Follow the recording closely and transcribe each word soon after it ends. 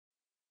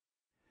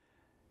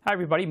Hi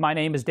everybody, my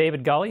name is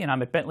David Gully and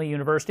I'm at Bentley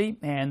University,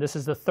 and this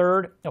is the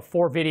third of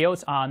 4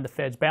 videos on the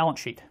Fed's balance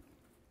sheet.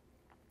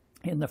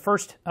 In the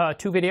first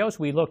 2 videos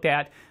we looked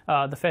at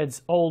the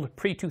Fed's old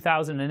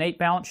pre-2008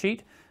 balance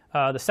sheet.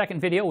 The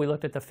second video we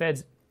looked at the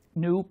Fed's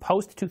new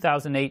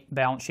post-2008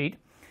 balance sheet.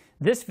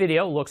 This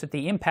video looks at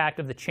the impact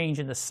of the change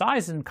in the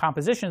size and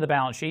composition of the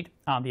balance sheet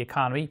on the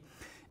economy.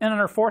 And in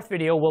our fourth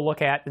video we'll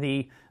look at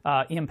the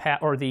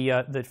impact, or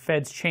the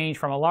Fed's change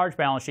from a large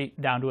balance sheet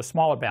down to a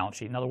smaller balance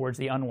sheet, in other words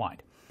the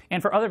unwind.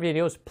 And for other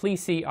videos,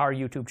 please see our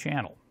YouTube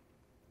channel.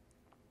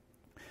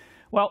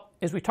 Well,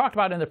 as we talked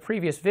about in the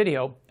previous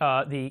video,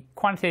 the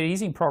quantitative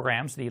easing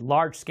programs, the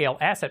large-scale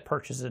asset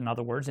purchases, in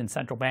other words, in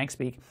central bank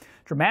speak,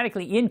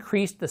 dramatically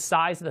increased the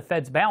size of the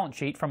Fed's balance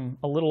sheet from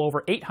a little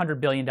over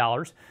 $800 billion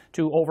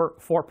to over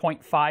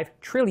 $4.5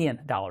 trillion,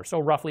 so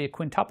roughly a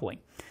quintupling.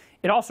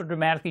 It also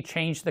dramatically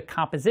changed the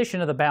composition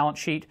of the balance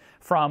sheet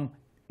from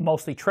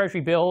mostly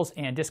Treasury bills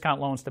and discount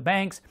loans to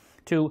banks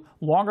to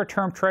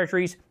longer-term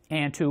Treasuries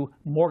and to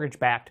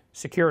mortgage-backed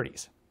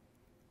securities.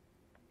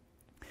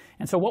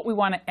 And so what we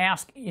want to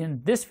ask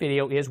in this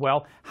video is,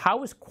 well,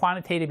 how is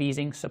quantitative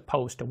easing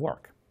supposed to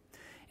work?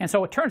 And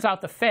so it turns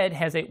out the Fed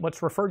has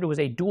what's referred to as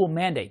a dual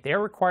mandate.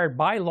 They're required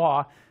by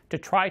law to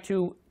try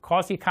to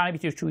cause the economy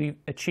to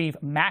achieve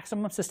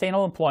maximum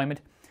sustainable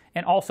employment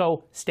and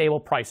also stable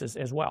prices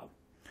as well.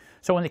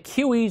 So when the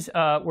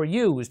QEs were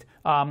used,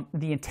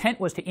 the intent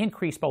was to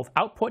increase both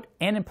output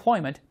and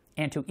employment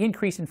and to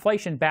increase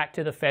inflation back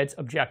to the Fed's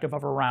objective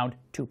of around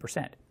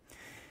 2%.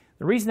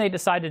 The reason they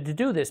decided to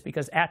do this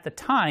because at the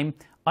time,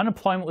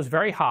 unemployment was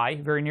very high,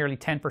 very nearly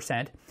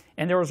 10%,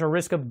 and there was a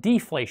risk of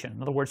deflation,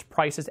 in other words,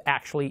 prices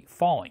actually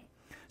falling.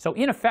 So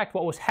in effect,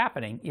 what was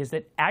happening is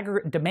that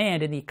aggregate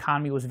demand in the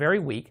economy was very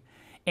weak,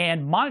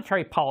 and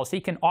monetary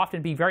policy can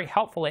often be very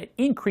helpful at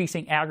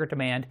increasing aggregate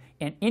demand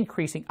and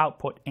increasing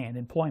output and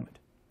employment.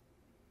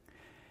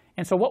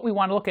 And so what we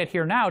want to look at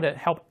here now to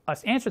help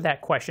us answer that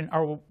question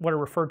are what are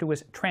referred to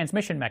as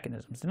transmission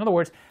mechanisms. In other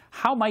words,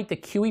 how might the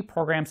QE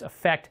programs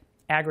affect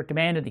aggregate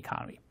demand in the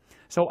economy?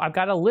 So I've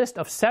got a list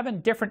of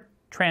 7 different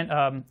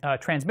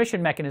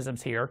transmission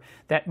mechanisms here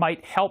that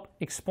might help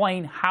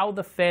explain how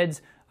the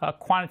Fed's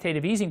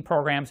quantitative easing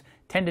programs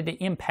tended to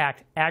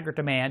impact aggregate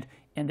demand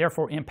and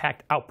therefore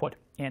impact output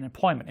and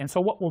employment. And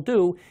so what we'll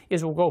do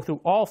is we'll go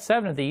through all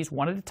 7 of these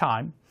one at a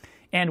time.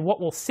 And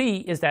what we'll see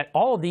is that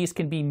all of these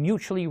can be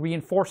mutually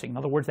reinforcing. In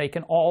other words, they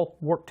can all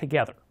work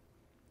together.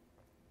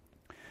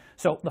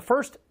 So the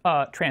first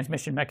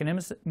transmission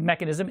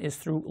mechanism is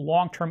through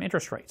long-term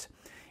interest rates.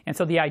 And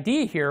so the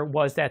idea here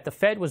was that the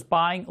Fed was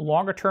buying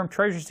longer-term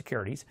Treasury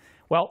securities.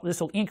 Well,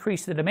 this will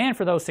increase the demand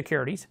for those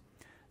securities.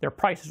 Their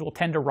prices will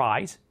tend to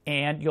rise,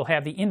 and you'll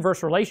have the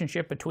inverse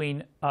relationship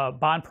between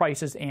bond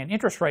prices and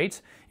interest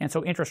rates. And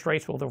so interest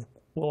rates will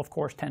of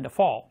course tend to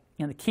fall.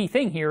 And the key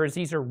thing here is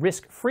these are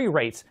risk-free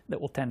rates that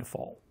will tend to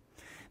fall.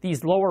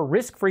 These lower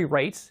risk-free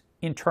rates,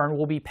 in turn,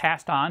 will be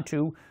passed on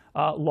to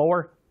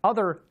lower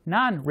other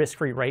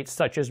non-risk-free rates,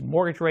 such as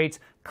mortgage rates,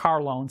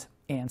 car loans,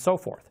 and so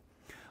forth.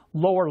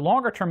 Lower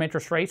longer-term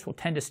interest rates will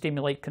tend to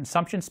stimulate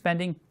consumption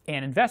spending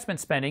and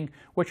investment spending,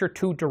 which are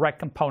 2 direct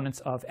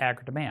components of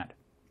aggregate demand.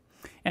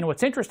 And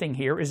what's interesting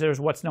here is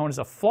there's what's known as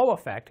a flow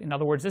effect. In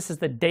other words, this is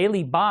the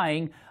daily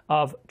buying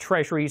of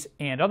Treasuries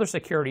and other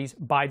securities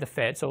by the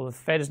Fed. So the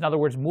Fed is, in other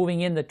words,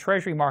 moving in the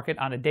Treasury market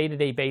on a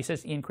day-to-day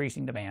basis,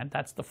 increasing demand.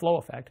 That's the flow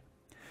effect.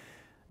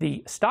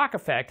 The stock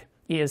effect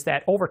is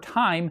that over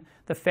time,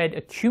 the Fed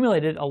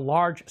accumulated a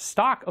large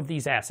stock of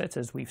these assets,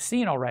 as we've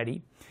seen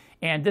already.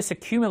 And this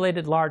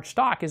accumulated large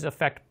stock is, in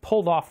effect,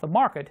 pulled off the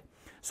market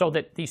so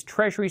that these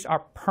Treasuries are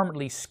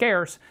permanently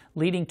scarce,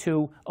 leading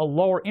to a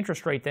lower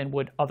interest rate than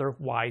would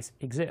otherwise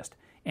exist.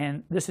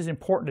 And this is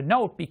important to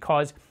note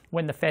because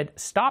when the Fed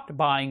stopped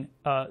buying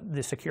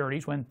the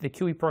securities, when the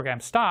QE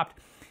program stopped,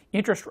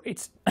 interest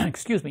rates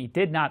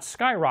did not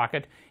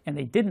skyrocket, and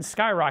they didn't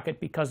skyrocket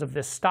because of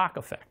this stock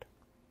effect.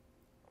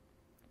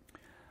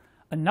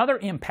 Another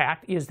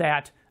impact is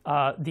that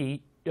the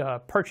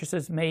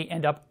purchases may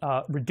end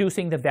up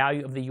reducing the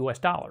value of the U.S.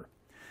 dollar.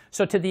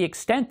 So to the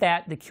extent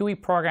that the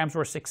QE programs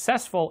were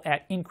successful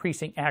at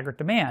increasing aggregate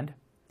demand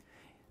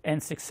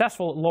and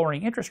successful at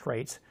lowering interest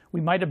rates,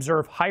 we might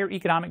observe higher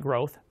economic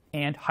growth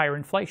and higher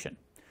inflation.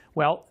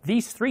 Well,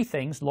 these 3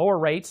 things, lower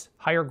rates,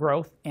 higher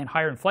growth, and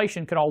higher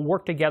inflation, could all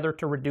work together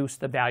to reduce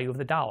the value of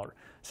the dollar.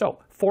 So,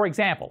 for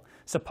example,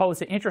 suppose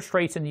that interest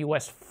rates in the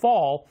U.S.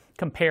 fall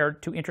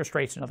compared to interest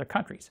rates in other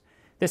countries.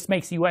 This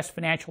makes U.S.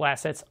 financial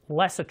assets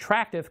less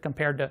attractive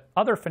compared to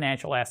other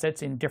financial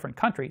assets in different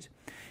countries.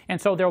 And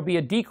so there will be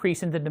a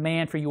decrease in the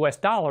demand for U.S.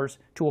 dollars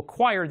to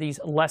acquire these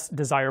less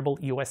desirable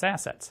U.S.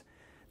 assets.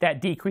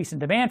 That decrease in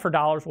demand for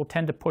dollars will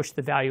tend to push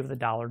the value of the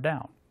dollar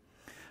down.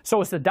 So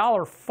as the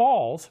dollar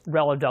falls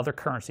relative to other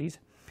currencies,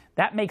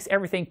 that makes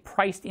everything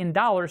priced in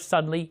dollars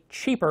suddenly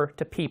cheaper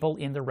to people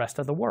in the rest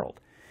of the world.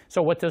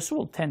 So what this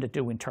will tend to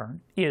do in turn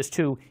is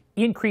to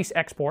increase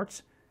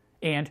exports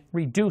and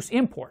reduce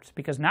imports,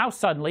 because now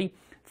suddenly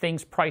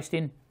things priced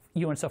in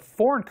units of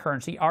foreign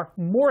currency are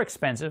more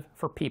expensive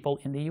for people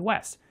in the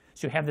U.S.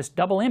 So you have this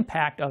double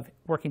impact of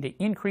working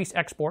to increase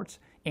exports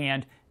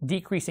and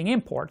decreasing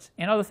imports,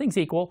 and other things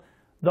equal,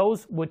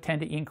 those would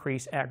tend to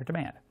increase aggregate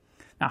demand.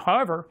 Now,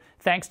 however,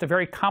 thanks to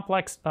very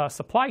complex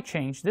supply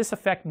chains, this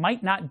effect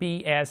might not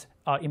be as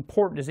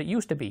important as it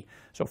used to be.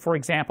 So, for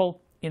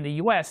example, in the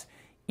U.S.,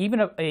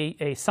 even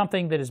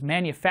something that is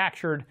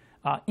manufactured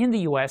in the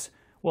U.S.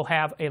 will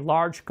have a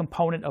large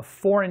component of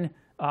foreign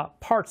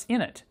parts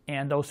in it,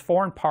 and those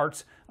foreign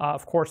parts,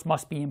 of course,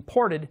 must be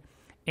imported,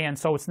 and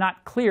so it's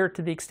not clear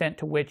to the extent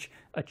to which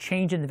a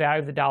change in the value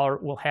of the dollar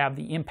will have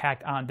the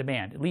impact on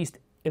demand, at least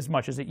as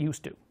much as it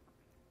used to.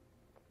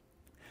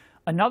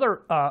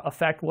 Another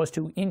effect was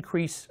to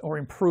increase or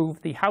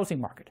improve the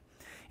housing market.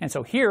 And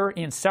so here,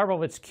 in several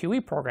of its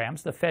QE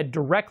programs, the Fed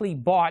directly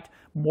bought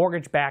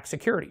mortgage-backed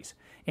securities.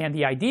 And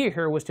the idea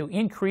here was to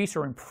increase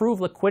or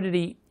improve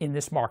liquidity in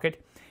this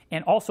market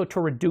and also to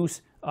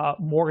reduce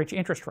mortgage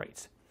interest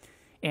rates.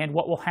 And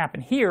what will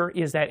happen here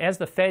is that as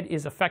the Fed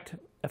is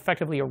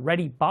effectively a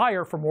ready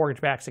buyer for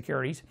mortgage-backed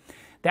securities,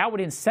 that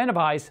would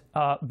incentivize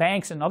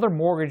banks and other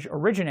mortgage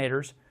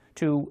originators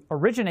to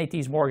originate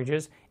these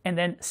mortgages and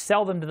then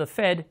sell them to the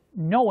Fed,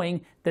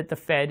 knowing that the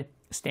Fed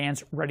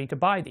stands ready to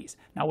buy these.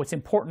 Now, what's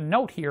important to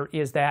note here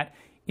is that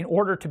in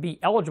order to be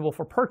eligible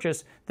for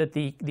purchase, that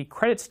the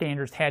credit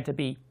standards had to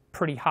be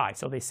pretty high.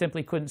 So they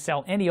simply couldn't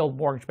sell any old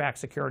mortgage-backed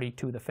security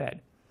to the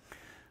Fed.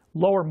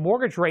 Lower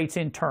mortgage rates,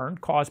 in turn,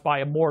 caused by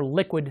a more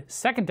liquid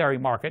secondary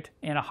market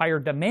and a higher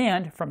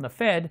demand from the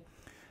Fed,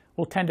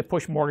 will tend to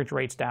push mortgage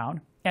rates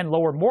down, and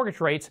lower mortgage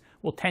rates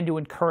will tend to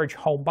encourage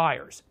home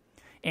buyers.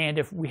 And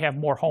if we have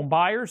more home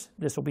buyers,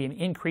 this will be an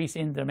increase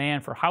in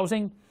demand for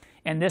housing,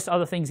 and this,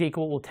 other things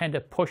equal, will tend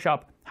to push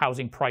up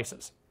housing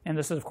prices. And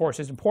this, of course,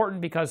 is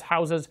important because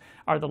houses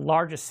are the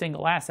largest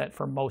single asset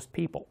for most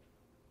people.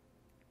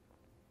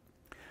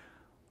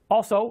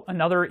 Also,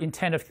 another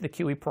intent of the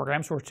QE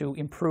programs was to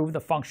improve the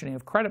functioning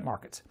of credit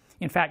markets.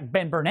 In fact,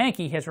 Ben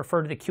Bernanke has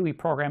referred to the QE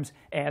programs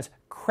as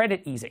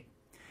credit easing.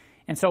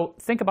 And so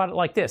think about it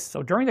like this.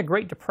 So during the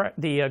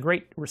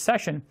Great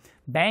Recession,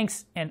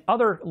 banks and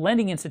other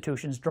lending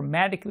institutions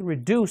dramatically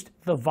reduced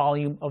the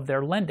volume of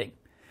their lending.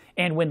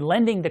 And when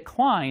lending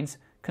declines,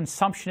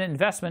 consumption and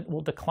investment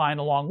will decline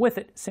along with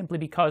it, simply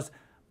because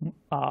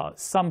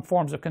some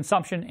forms of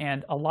consumption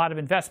and a lot of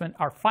investment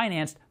are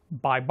financed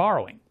by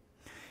borrowing.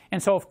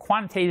 And so if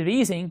quantitative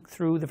easing,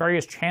 through the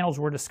various channels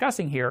we're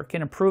discussing here,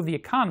 can improve the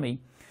economy,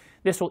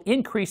 this will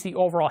increase the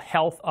overall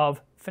health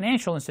of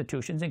financial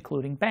institutions,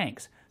 including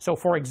banks. So,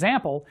 for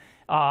example,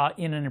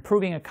 in an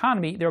improving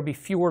economy, there will be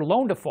fewer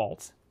loan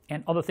defaults,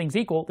 and other things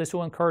equal, this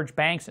will encourage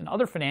banks and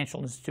other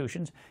financial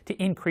institutions to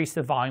increase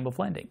the volume of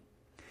lending.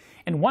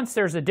 And once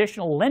there's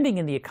additional lending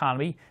in the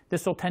economy,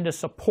 this will tend to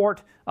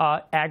support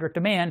aggregate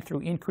demand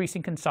through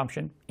increasing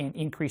consumption and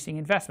increasing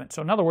investment.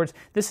 So in other words,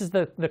 this is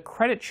the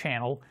credit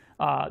channel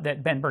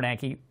that Ben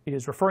Bernanke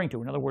is referring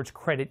to. In other words,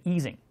 credit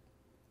easing.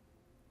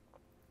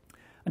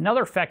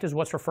 Another effect is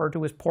what's referred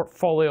to as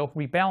portfolio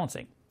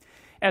rebalancing.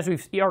 As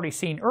we've already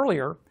seen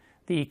earlier,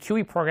 the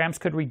QE programs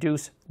could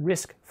reduce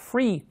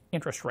risk-free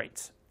interest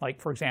rates, like,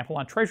 for example,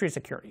 on Treasury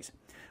securities.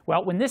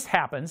 Well, when this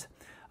happens,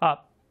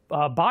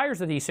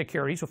 buyers of these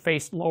securities will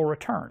face lower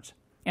returns.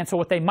 And so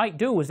what they might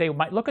do is they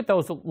might look at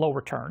those low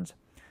returns,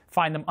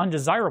 find them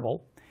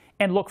undesirable,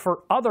 and look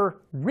for other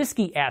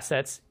risky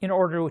assets in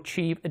order to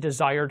achieve a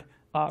desired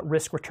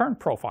risk-return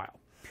profile.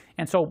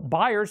 And so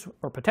buyers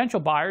or potential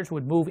buyers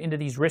would move into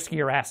these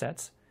riskier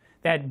assets.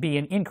 That'd be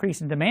an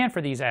increase in demand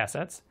for these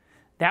assets.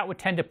 That would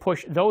tend to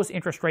push those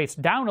interest rates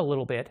down a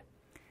little bit.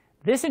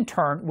 This, in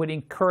turn, would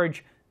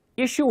encourage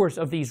issuers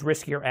of these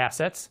riskier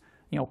assets,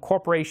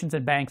 corporations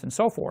and banks and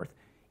so forth,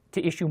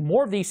 to issue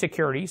more of these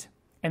securities,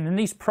 and then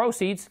these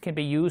proceeds can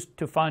be used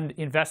to fund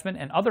investment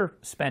and other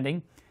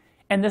spending,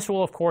 and this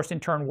will, of course, in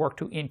turn work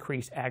to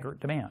increase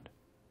aggregate demand.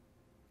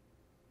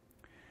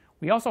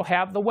 We also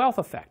have the wealth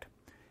effect.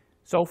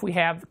 So if we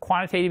have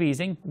quantitative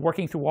easing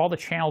working through all the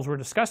channels we're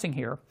discussing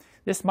here,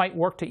 this might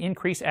work to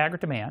increase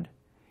aggregate demand,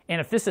 and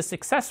if this is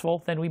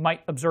successful, then we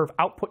might observe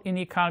output in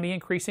the economy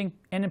increasing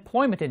and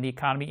employment in the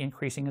economy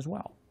increasing as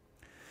well.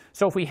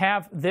 So if we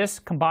have this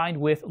combined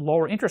with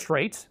lower interest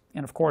rates,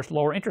 and of course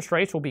lower interest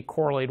rates will be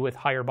correlated with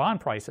higher bond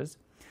prices,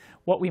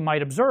 what we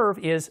might observe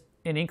is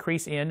an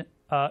increase in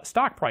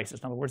stock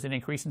prices, in other words, an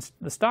increase in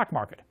the stock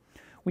market.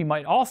 We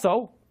might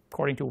also,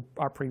 according to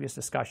our previous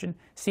discussion,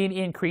 see an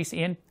increase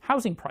in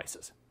housing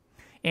prices.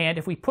 And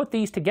if we put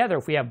these together,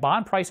 if we have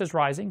bond prices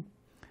rising,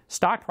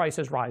 stock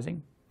prices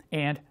rising,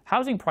 and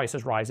housing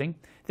prices rising,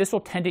 this will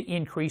tend to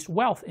increase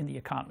wealth in the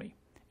economy.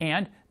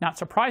 And, not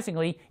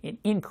surprisingly, an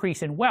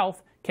increase in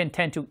wealth can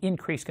tend to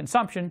increase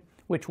consumption,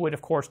 which would,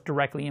 of course,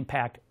 directly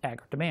impact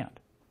aggregate demand.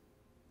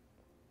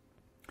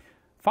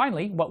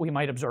 Finally, what we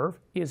might observe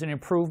is an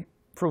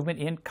improvement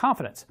in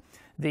confidence.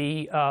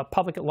 The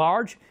public at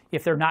large,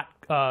 if they're not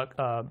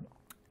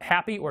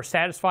happy or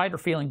satisfied or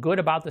feeling good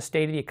about the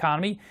state of the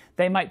economy,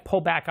 they might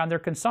pull back on their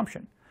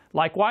consumption.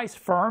 Likewise,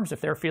 firms,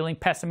 if they're feeling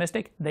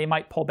pessimistic, they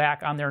might pull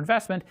back on their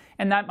investment,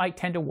 and that might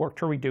tend to work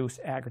to reduce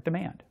aggregate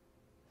demand.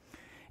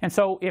 And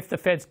so if the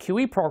Fed's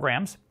QE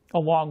programs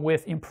along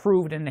with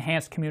improved and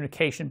enhanced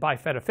communication by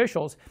Fed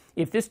officials,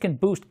 if this can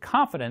boost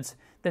confidence,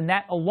 then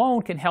that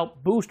alone can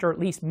help boost or at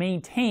least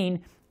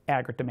maintain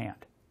aggregate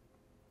demand.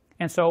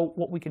 And so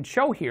what we can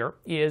show here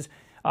is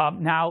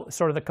now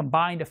sort of the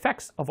combined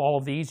effects of all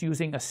of these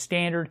using a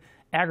standard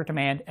aggregate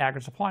demand,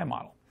 aggregate supply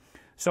model.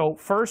 So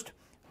first,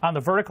 on the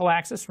vertical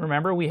axis,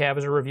 remember we have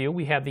as a review,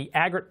 we have the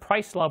aggregate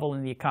price level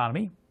in the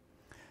economy.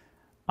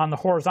 On the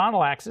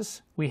horizontal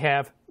axis, we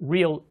have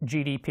real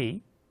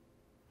GDP.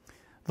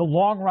 The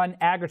long-run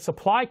aggregate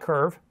supply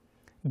curve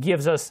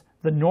gives us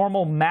the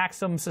normal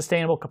maximum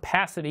sustainable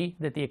capacity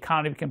that the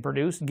economy can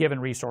produce given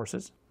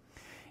resources.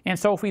 And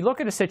so if we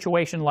look at a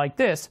situation like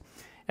this,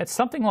 at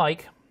something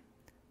like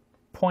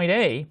point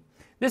A,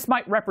 this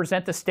might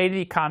represent the state of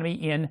the economy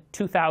in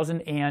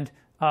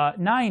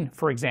 2009,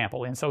 for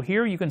example. And so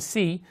here you can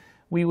see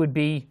we would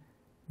be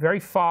very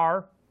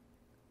far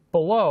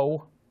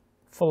below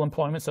full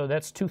employment. So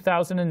that's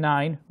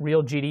 2009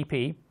 real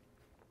GDP.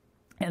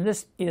 And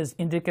this is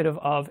indicative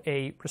of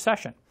a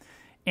recession.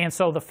 And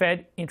so the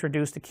Fed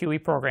introduced the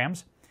QE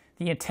programs.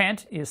 The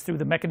intent is, through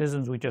the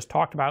mechanisms we just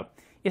talked about,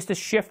 is to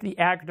shift the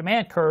aggregate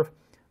demand curve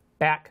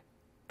back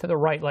to the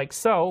right like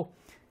so.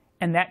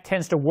 And that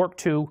tends to work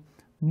to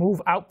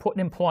move output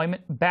and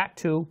employment back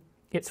to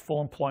its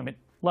full employment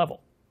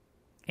level.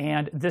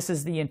 And this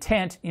is the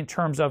intent in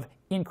terms of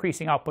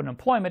increasing output and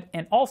employment,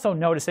 and also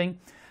noticing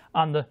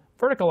on the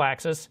vertical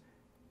axis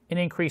an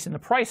increase in the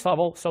price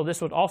level. So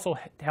this would also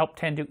help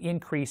tend to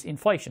increase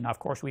inflation. Now, of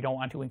course, we don't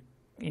want to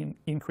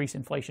increase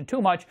inflation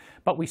too much,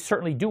 but we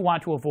certainly do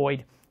want to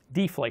avoid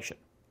deflation.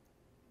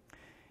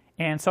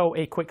 And so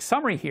a quick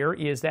summary here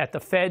is that the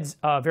Fed's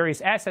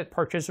various asset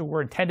purchases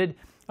were intended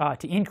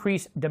to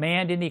increase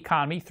demand in the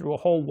economy through a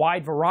whole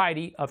wide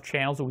variety of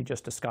channels that we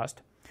just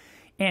discussed.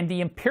 And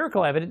the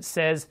empirical evidence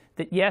says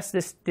that yes,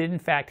 this did in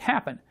fact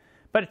happen.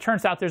 But it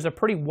turns out there's a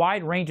pretty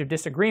wide range of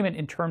disagreement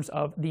in terms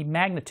of the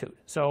magnitude.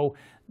 So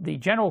the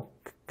general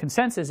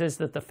consensus is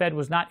that the Fed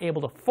was not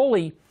able to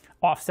fully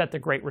offset the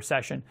Great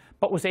Recession,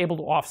 but was able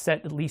to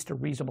offset at least a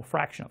reasonable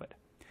fraction of it.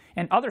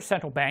 And other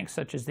central banks,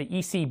 such as the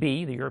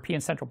ECB, the European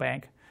Central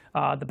Bank,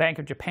 the Bank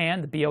of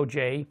Japan, the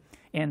BOJ,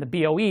 and the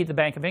BOE, the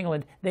Bank of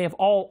England, they have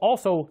all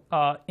also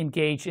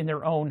engaged in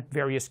their own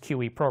various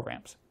QE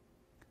programs.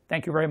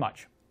 Thank you very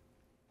much.